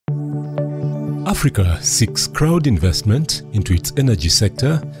Africa seeks crowd investment into its energy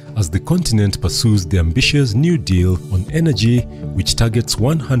sector as the continent pursues the ambitious New Deal on energy, which targets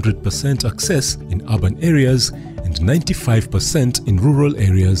 100% access in urban areas and 95% in rural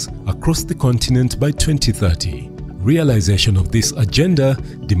areas across the continent by 2030. Realization of this agenda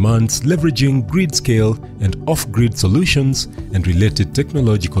demands leveraging grid-scale and off-grid solutions and related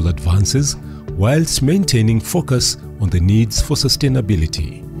technological advances, whilst maintaining focus on the needs for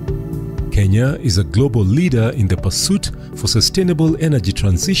sustainability. Kenya is a global leader in the pursuit for sustainable energy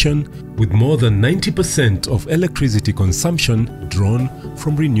transition, with more than 90% of electricity consumption drawn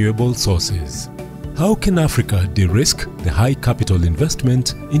from renewable sources. How can Africa de-risk the high capital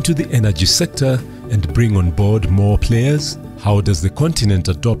investment into the energy sector and bring on board more players? How does the continent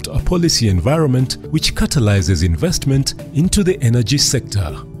adopt a policy environment which catalyzes investment into the energy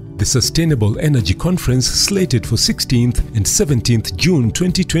sector? The Sustainable Energy Conference, slated for 16th and 17th June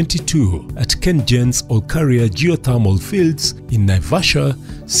 2022 at KenGen's Olkaria geothermal fields in Naivasha,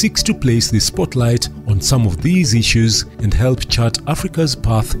 seeks to place the spotlight on some of these issues and help chart Africa's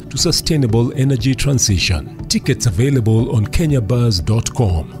path to sustainable energy transition. Tickets available on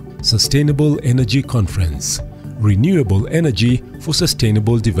kenyabuzz.com. Sustainable Energy Conference. Renewable energy for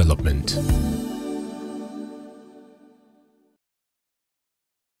sustainable development.